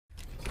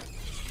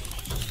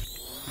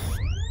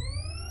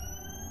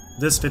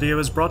This video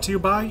is brought to you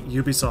by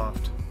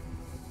Ubisoft.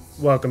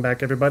 Welcome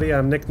back everybody,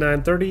 I'm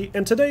Nick930,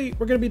 and today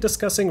we're going to be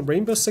discussing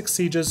Rainbow Six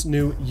Siege's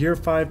new Year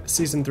 5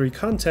 Season 3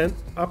 content,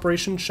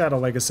 Operation Shadow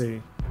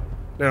Legacy.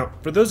 Now,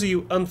 for those of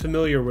you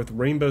unfamiliar with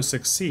Rainbow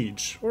Six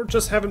Siege, or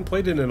just haven't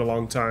played it in a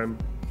long time,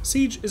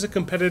 Siege is a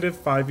competitive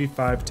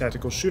 5v5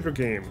 tactical shooter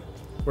game,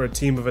 where a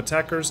team of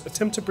attackers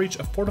attempt to breach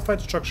a fortified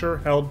structure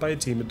held by a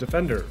team of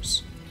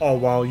defenders, all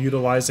while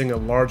utilizing a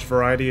large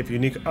variety of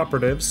unique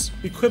operatives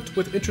equipped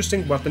with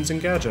interesting weapons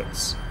and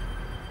gadgets.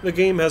 The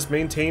game has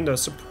maintained a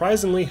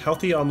surprisingly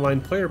healthy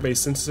online player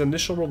base since its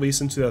initial release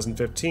in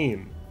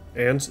 2015,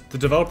 and the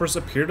developers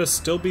appear to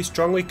still be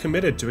strongly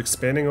committed to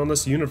expanding on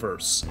this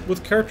universe,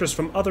 with characters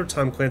from other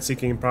Tom Clancy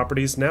game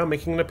properties now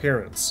making an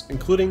appearance,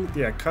 including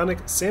the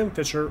iconic Sam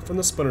Fisher from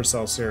the Splinter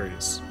Cell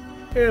series.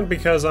 And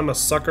because I'm a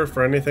sucker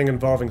for anything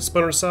involving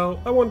Splinter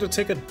Cell, I wanted to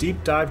take a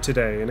deep dive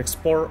today and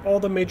explore all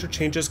the major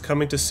changes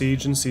coming to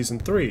Siege in Season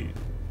 3,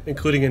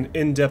 including an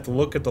in-depth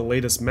look at the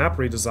latest map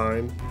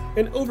redesign,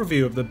 an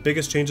overview of the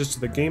biggest changes to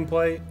the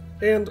gameplay,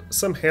 and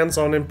some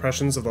hands-on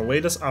impressions of the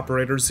latest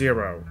Operator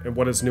Zero and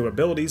what his new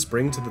abilities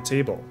bring to the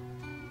table.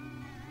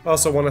 I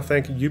also want to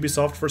thank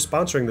Ubisoft for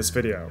sponsoring this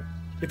video.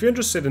 If you're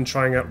interested in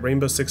trying out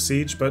Rainbow Six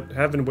Siege but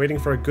have been waiting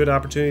for a good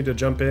opportunity to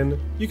jump in,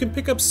 you can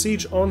pick up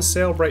Siege on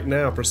sale right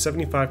now for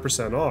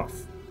 75% off,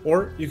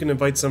 or you can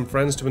invite some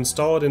friends to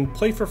install it and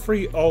play for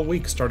free all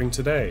week starting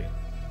today.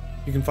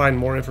 You can find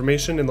more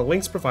information in the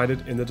links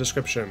provided in the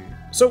description.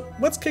 So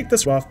let's kick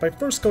this off by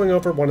first going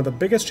over one of the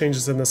biggest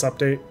changes in this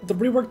update, the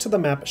rework to the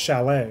map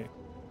Chalet.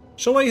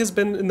 Chalet has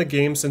been in the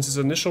game since its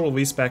initial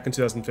release back in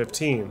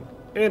 2015,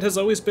 and has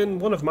always been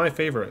one of my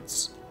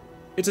favorites.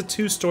 It's a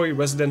two-story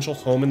residential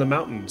home in the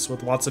mountains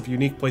with lots of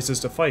unique places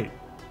to fight,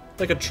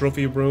 like a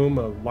trophy room,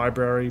 a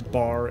library,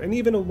 bar, and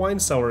even a wine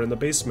cellar in the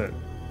basement.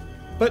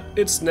 But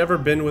it's never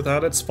been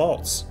without its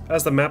faults,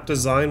 as the map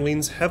design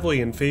leans heavily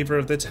in favor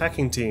of the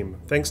attacking team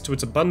thanks to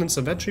its abundance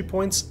of entry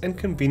points and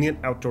convenient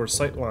outdoor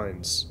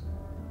sightlines.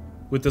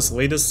 With this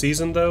latest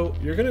season though,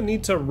 you're going to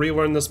need to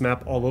relearn this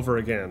map all over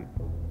again,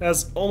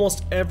 as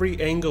almost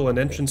every angle and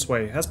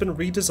entranceway has been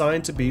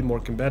redesigned to be more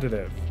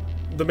competitive.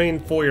 The main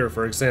foyer,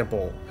 for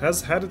example,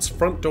 has had its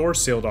front door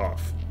sealed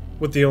off,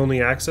 with the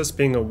only access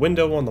being a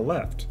window on the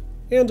left,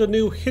 and a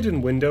new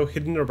hidden window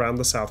hidden around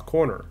the south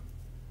corner.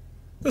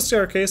 The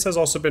staircase has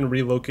also been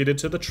relocated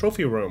to the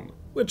trophy room,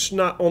 which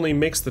not only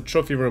makes the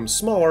trophy room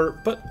smaller,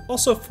 but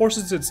also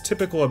forces its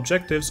typical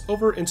objectives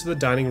over into the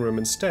dining room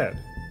instead.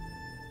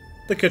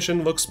 The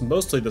kitchen looks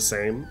mostly the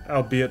same,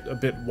 albeit a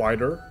bit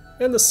wider,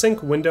 and the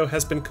sink window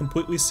has been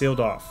completely sealed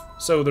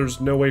off, so there's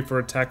no way for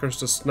attackers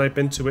to snipe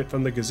into it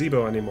from the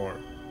gazebo anymore.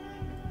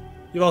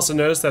 You'll also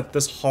notice that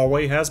this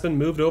hallway has been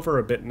moved over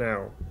a bit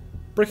now,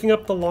 breaking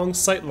up the long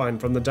sightline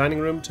from the dining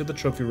room to the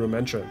trophy room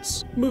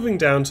entrance. Moving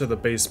down to the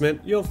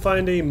basement, you'll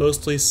find a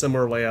mostly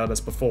similar layout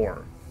as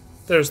before.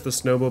 There's the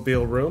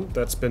snowmobile room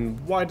that's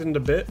been widened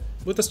a bit,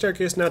 with the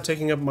staircase now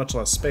taking up much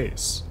less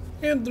space.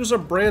 And there's a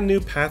brand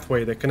new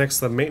pathway that connects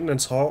the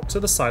maintenance hall to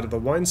the side of the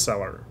wine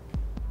cellar.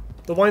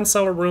 The wine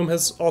cellar room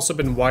has also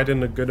been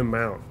widened a good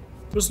amount.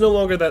 There's no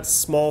longer that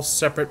small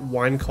separate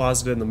wine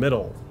closet in the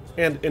middle,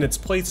 and in its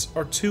place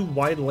are two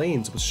wide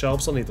lanes with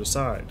shelves on either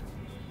side.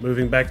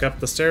 Moving back up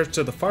the stairs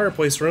to the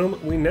fireplace room,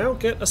 we now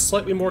get a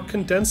slightly more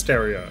condensed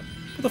area,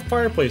 with a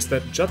fireplace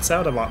that juts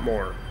out a lot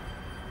more.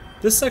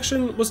 This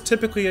section was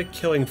typically a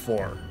killing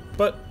floor,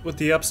 but with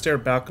the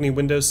upstairs balcony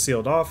windows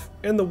sealed off,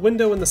 and the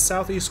window in the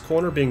southeast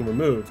corner being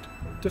removed,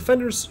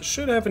 defenders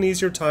should have an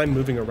easier time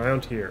moving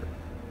around here.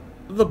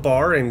 The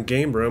bar and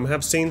game room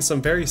have seen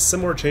some very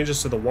similar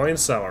changes to the wine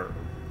cellar,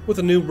 with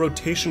a new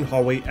rotation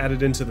hallway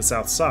added into the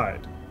south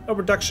side, a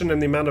reduction in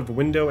the amount of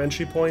window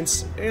entry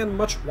points, and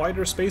much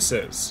wider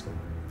spaces,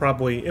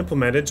 probably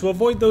implemented to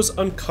avoid those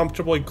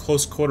uncomfortably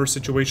close quarter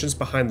situations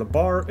behind the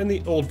bar in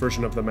the old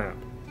version of the map.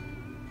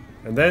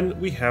 And then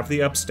we have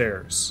the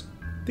upstairs.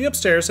 The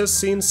upstairs has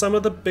seen some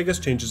of the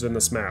biggest changes in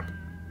this map.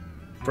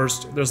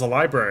 First, there's a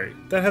library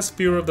that has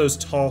fewer of those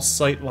tall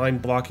sight-line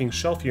blocking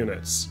shelf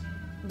units.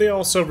 They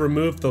also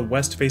removed the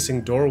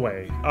west-facing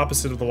doorway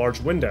opposite of the large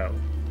window,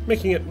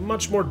 making it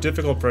much more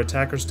difficult for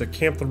attackers to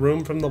camp the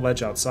room from the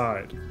ledge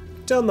outside.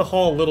 Down the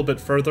hall a little bit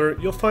further,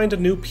 you'll find a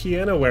new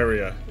piano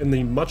area in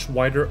the much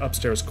wider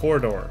upstairs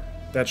corridor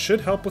that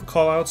should help with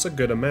callouts a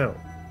good amount.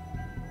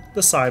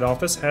 The side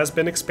office has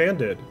been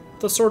expanded,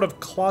 with a sort of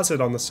closet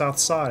on the south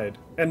side,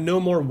 and no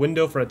more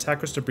window for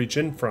attackers to breach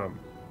in from,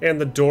 and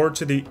the door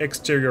to the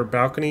exterior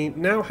balcony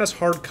now has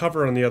hard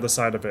cover on the other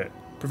side of it,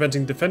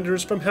 preventing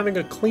defenders from having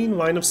a clean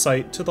line of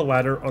sight to the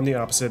ladder on the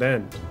opposite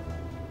end.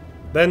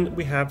 Then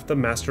we have the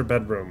master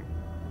bedroom.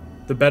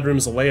 The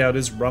bedroom's layout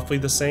is roughly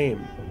the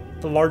same.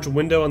 The large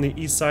window on the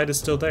east side is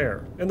still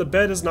there, and the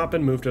bed has not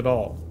been moved at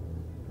all.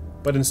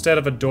 But instead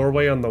of a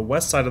doorway on the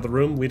west side of the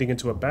room leading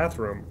into a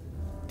bathroom,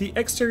 the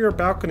exterior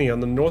balcony on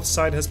the north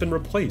side has been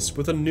replaced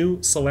with a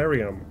new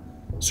solarium,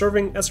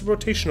 serving as a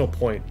rotational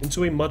point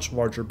into a much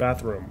larger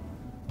bathroom.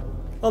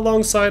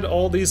 Alongside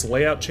all these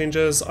layout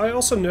changes, I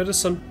also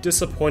noticed some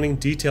disappointing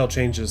detail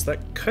changes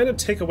that kind of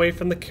take away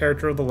from the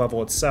character of the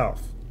level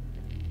itself.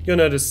 You'll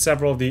notice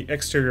several of the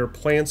exterior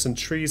plants and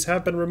trees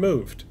have been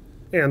removed,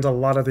 and a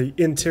lot of the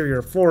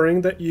interior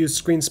flooring that used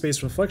screen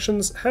space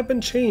reflections have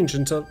been changed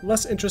into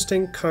less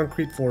interesting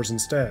concrete floors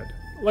instead.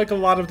 Like a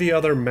lot of the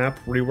other map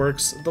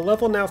reworks, the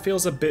level now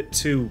feels a bit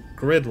too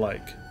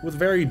grid-like, with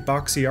very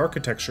boxy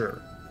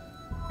architecture.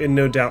 It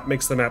no doubt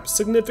makes the map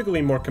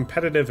significantly more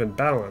competitive and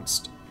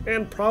balanced,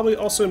 and probably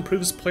also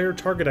improves player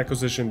target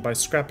acquisition by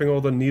scrapping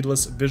all the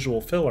needless visual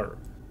filler.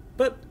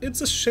 But it's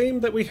a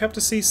shame that we have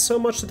to see so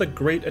much of the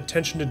great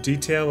attention to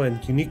detail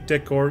and unique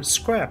decor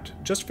scrapped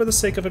just for the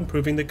sake of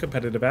improving the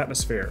competitive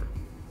atmosphere.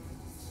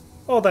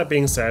 All that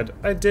being said,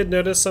 I did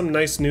notice some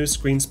nice new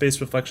screen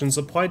space reflections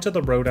applied to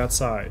the road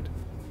outside,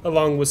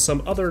 along with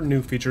some other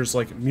new features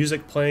like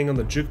music playing on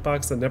the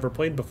jukebox that never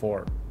played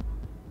before.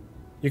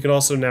 You can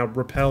also now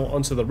rappel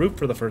onto the roof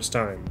for the first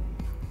time,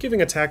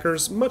 giving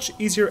attackers much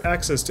easier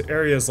access to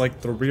areas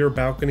like the rear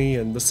balcony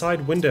and the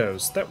side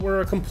windows that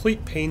were a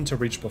complete pain to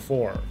reach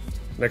before.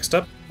 Next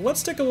up,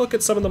 let's take a look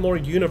at some of the more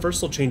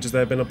universal changes that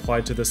have been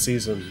applied to this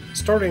season,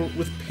 starting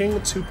with Ping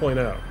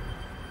 2.0.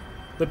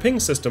 The ping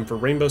system for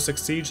Rainbow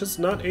Six Siege has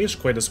not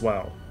aged quite as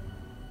well.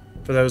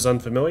 For those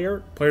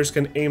unfamiliar, players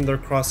can aim their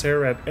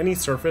crosshair at any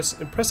surface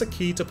and press a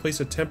key to place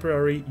a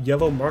temporary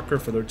yellow marker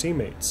for their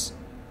teammates,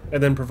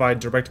 and then provide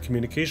direct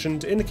communication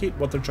to indicate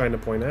what they're trying to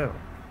point out.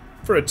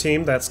 For a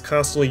team that's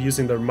constantly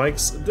using their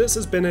mics, this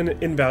has been an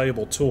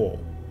invaluable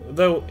tool,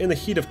 though in the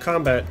heat of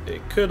combat,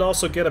 it could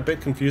also get a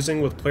bit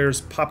confusing with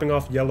players popping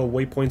off yellow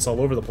waypoints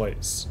all over the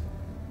place.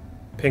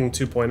 Ping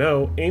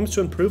 2.0 aims to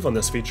improve on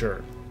this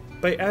feature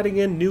by adding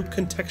in new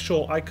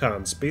contextual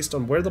icons based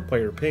on where the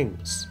player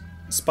pings.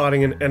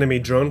 Spotting an enemy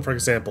drone, for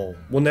example,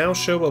 will now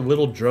show a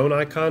little drone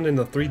icon in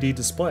the 3D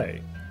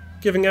display,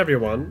 giving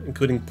everyone,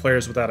 including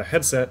players without a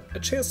headset, a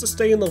chance to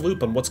stay in the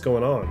loop on what's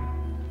going on.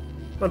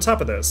 On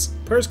top of this,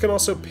 players can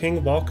also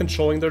ping while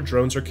controlling their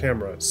drones or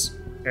cameras,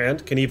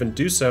 and can even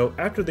do so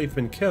after they've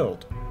been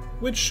killed,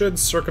 which should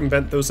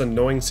circumvent those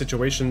annoying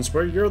situations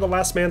where you're the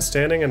last man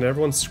standing and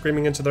everyone's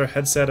screaming into their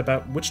headset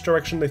about which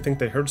direction they think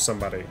they heard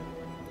somebody.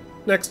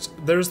 Next,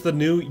 there's the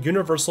new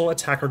universal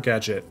attacker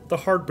gadget, the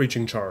Hard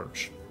Breaching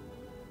Charge.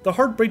 The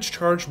Hard Breach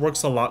Charge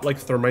works a lot like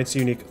Thermite's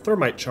unique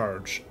Thermite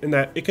Charge, in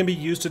that it can be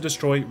used to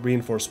destroy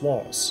reinforced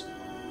walls.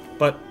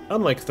 But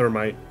unlike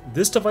Thermite,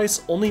 this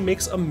device only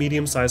makes a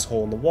medium-sized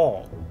hole in the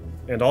wall,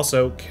 and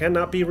also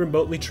cannot be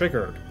remotely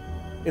triggered,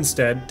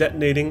 instead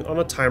detonating on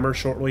a timer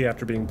shortly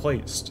after being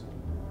placed.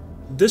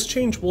 This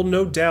change will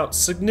no doubt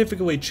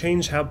significantly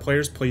change how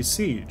players play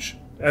Siege,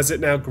 as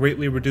it now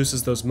greatly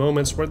reduces those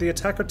moments where the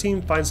attacker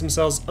team finds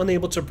themselves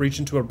unable to breach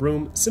into a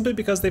room simply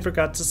because they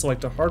forgot to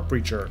select a hard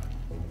breacher.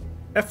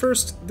 At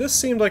first, this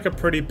seemed like a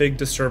pretty big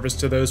disservice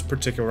to those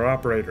particular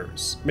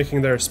operators,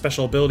 making their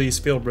special abilities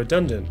feel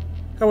redundant.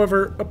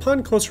 However,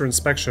 upon closer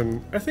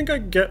inspection, I think I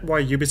get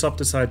why Ubisoft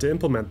decided to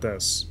implement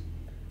this,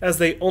 as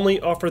they only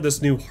offer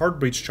this new hard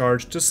breach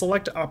charge to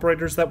select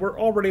operators that were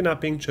already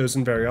not being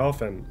chosen very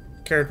often.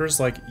 Characters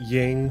like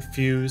Ying,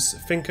 Fuse,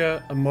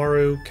 Finka,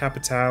 Amaru,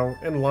 Capitao,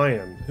 and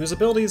Lion, whose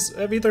abilities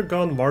have either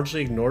gone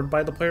largely ignored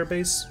by the player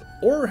base,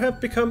 or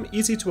have become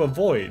easy to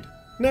avoid,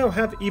 now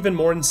have even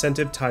more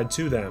incentive tied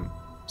to them,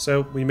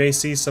 so we may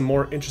see some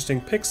more interesting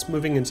picks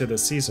moving into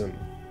this season.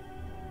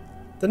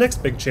 The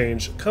next big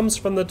change comes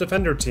from the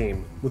defender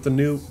team, with the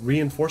new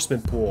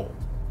reinforcement pool.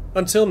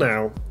 Until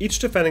now, each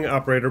defending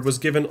operator was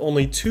given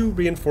only 2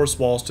 reinforced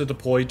walls to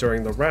deploy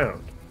during the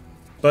round.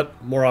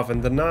 But more often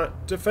than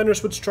not,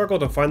 defenders would struggle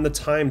to find the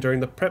time during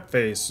the prep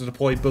phase to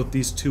deploy both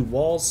these 2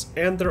 walls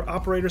and their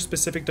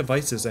operator-specific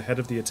devices ahead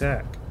of the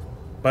attack.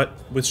 But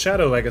with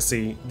Shadow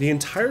Legacy, the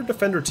entire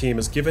defender team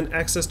is given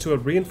access to a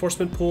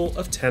reinforcement pool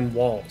of 10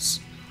 walls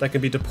that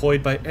can be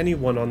deployed by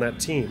anyone on that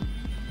team.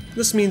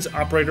 This means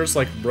operators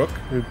like Rook,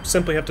 who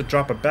simply have to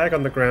drop a bag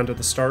on the ground at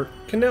the start,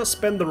 can now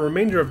spend the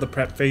remainder of the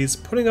prep phase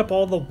putting up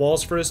all the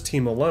walls for his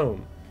team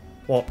alone,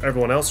 while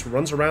everyone else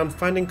runs around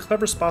finding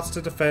clever spots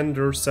to defend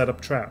or set up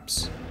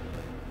traps.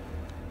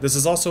 This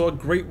is also a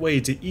great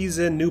way to ease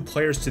in new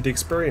players to the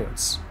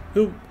experience,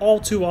 who all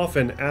too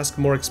often ask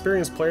more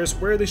experienced players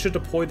where they should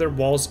deploy their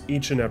walls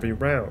each and every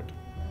round.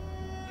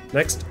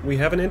 Next, we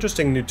have an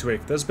interesting new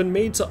tweak that has been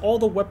made to all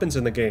the weapons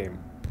in the game,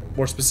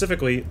 more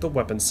specifically the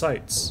weapon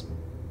sights.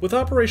 With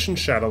Operation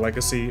Shadow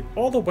Legacy,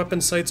 all the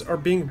weapon sights are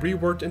being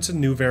reworked into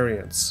new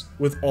variants,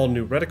 with all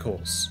new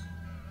reticles.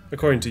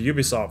 According to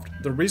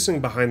Ubisoft, the reasoning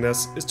behind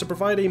this is to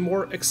provide a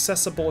more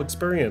accessible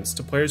experience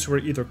to players who are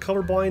either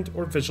colorblind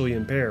or visually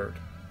impaired.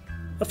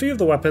 A few of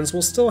the weapons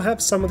will still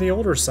have some of the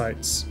older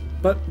sights,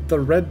 but the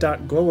red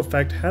dot glow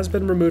effect has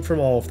been removed from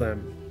all of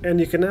them, and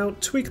you can now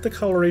tweak the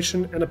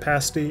coloration and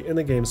opacity in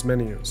the game's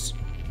menus.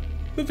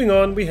 Moving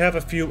on, we have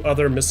a few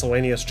other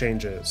miscellaneous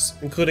changes,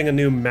 including a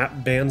new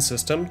map ban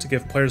system to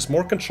give players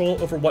more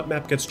control over what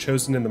map gets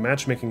chosen in the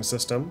matchmaking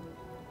system,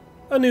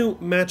 a new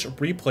match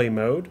replay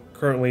mode,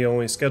 currently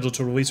only scheduled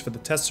to release for the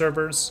test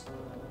servers,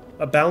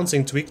 a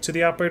balancing tweak to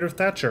the operator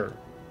Thatcher,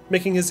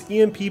 making his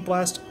EMP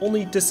blast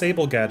only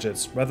disable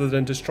gadgets rather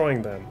than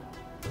destroying them.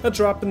 A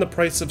drop in the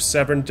price of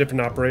 7 different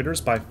operators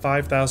by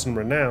 5,000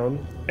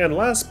 renown, and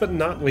last but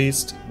not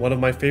least, one of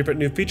my favorite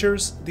new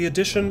features, the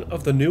addition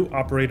of the new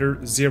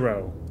operator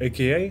Zero,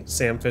 aka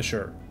Sam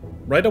Fisher.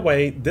 Right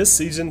away, this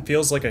season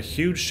feels like a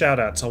huge shout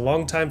out to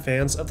longtime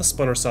fans of the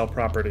Splinter Cell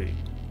property,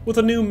 with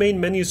a new main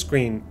menu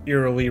screen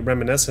eerily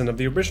reminiscent of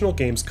the original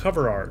game's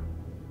cover art,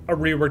 a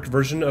reworked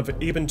version of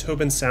Aben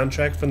Tobin's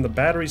soundtrack from the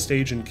Battery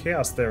stage in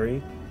Chaos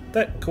Theory,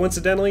 that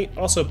coincidentally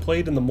also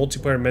played in the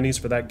multiplayer menus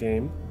for that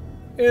game,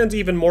 and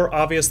even more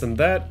obvious than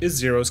that is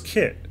Zero's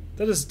kit,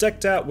 that is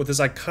decked out with his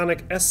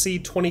iconic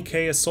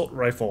SC-20K assault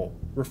rifle,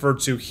 referred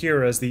to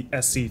here as the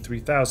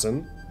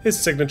SC-3000, his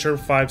signature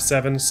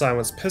 5.7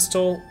 silenced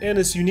pistol, and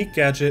his unique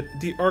gadget,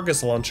 the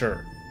Argus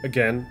launcher.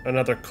 Again,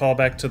 another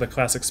callback to the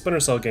classic Splinter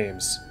Cell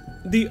games.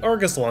 The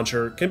Argus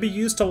launcher can be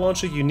used to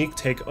launch a unique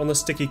take on the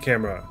sticky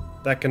camera,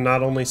 that can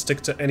not only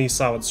stick to any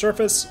solid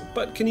surface,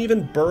 but can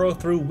even burrow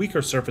through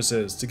weaker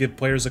surfaces to give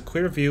players a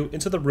clear view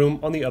into the room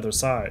on the other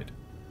side.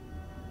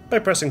 By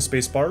pressing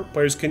spacebar,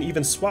 players can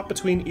even swap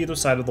between either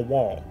side of the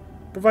wall,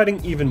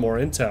 providing even more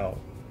intel.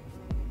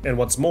 And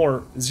what's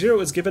more,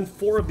 Zero is given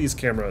 4 of these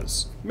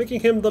cameras,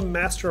 making him the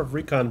master of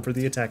recon for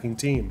the attacking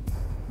team.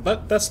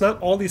 But that's not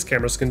all these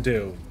cameras can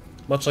do.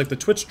 Much like the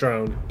Twitch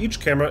drone, each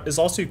camera is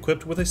also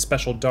equipped with a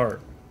special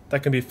dart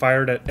that can be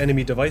fired at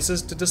enemy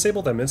devices to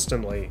disable them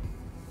instantly.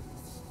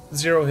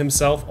 Zero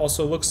himself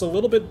also looks a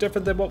little bit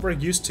different than what we're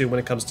used to when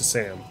it comes to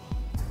Sam.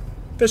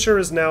 Fisher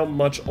is now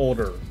much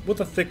older, with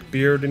a thick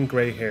beard and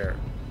gray hair,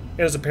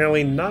 and is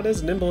apparently not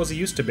as nimble as he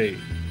used to be.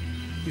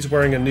 He's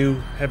wearing a new,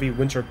 heavy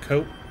winter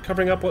coat,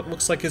 covering up what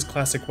looks like his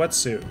classic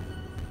wetsuit,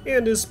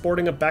 and is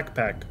sporting a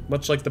backpack,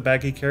 much like the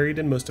bag he carried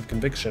in most of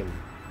Conviction.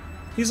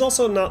 He's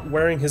also not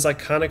wearing his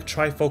iconic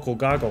trifocal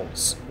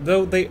goggles,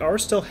 though they are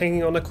still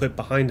hanging on a clip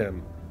behind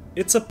him.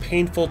 It's a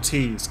painful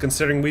tease,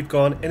 considering we've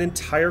gone an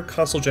entire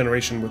console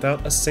generation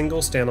without a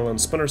single standalone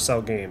Splinter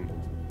Cell game.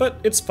 But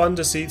it's fun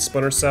to see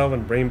Splinter Cell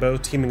and Rainbow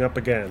teaming up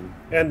again,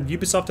 and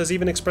Ubisoft has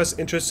even expressed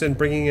interest in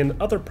bringing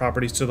in other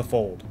properties to the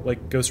fold,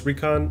 like Ghost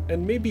Recon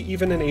and maybe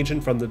even an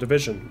agent from The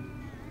Division.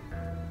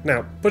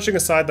 Now, pushing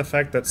aside the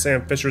fact that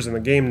Sam Fisher's in the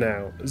game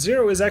now,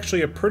 Zero is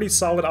actually a pretty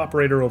solid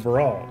operator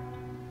overall.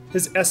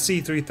 His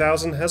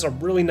SC-3000 has a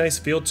really nice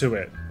feel to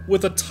it,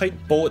 with a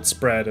tight bullet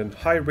spread and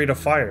high rate of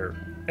fire,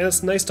 and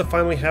it's nice to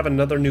finally have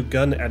another new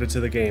gun added to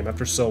the game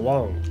after so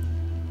long.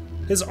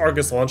 His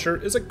Argus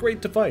launcher is a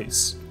great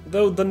device,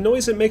 though the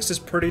noise it makes is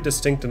pretty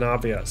distinct and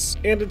obvious,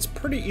 and it's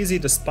pretty easy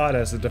to spot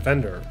as a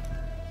defender.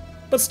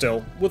 But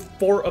still, with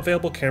 4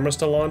 available cameras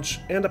to launch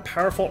and a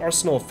powerful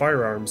arsenal of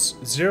firearms,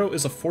 Zero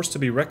is a force to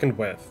be reckoned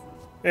with,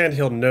 and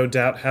he'll no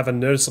doubt have a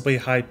noticeably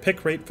high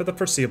pick rate for the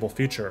foreseeable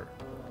future.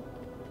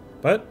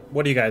 But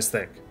what do you guys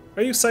think?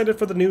 Are you excited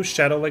for the new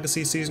Shadow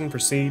Legacy season for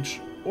Siege,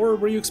 or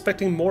were you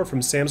expecting more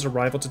from Sam's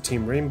arrival to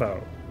Team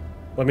Rainbow?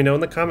 Let me know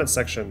in the comments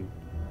section.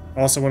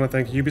 I also want to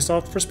thank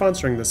Ubisoft for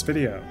sponsoring this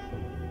video.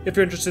 If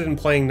you're interested in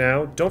playing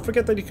now, don't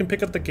forget that you can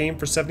pick up the game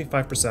for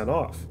 75%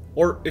 off.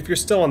 Or if you're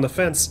still on the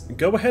fence,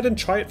 go ahead and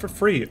try it for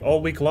free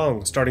all week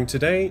long, starting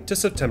today to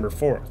September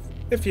 4th.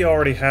 If you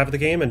already have the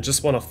game and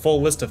just want a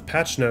full list of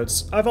patch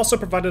notes, I've also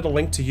provided a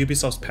link to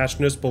Ubisoft's patch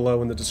notes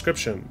below in the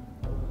description.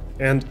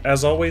 And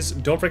as always,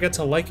 don't forget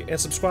to like and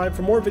subscribe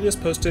for more videos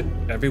posted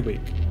every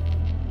week.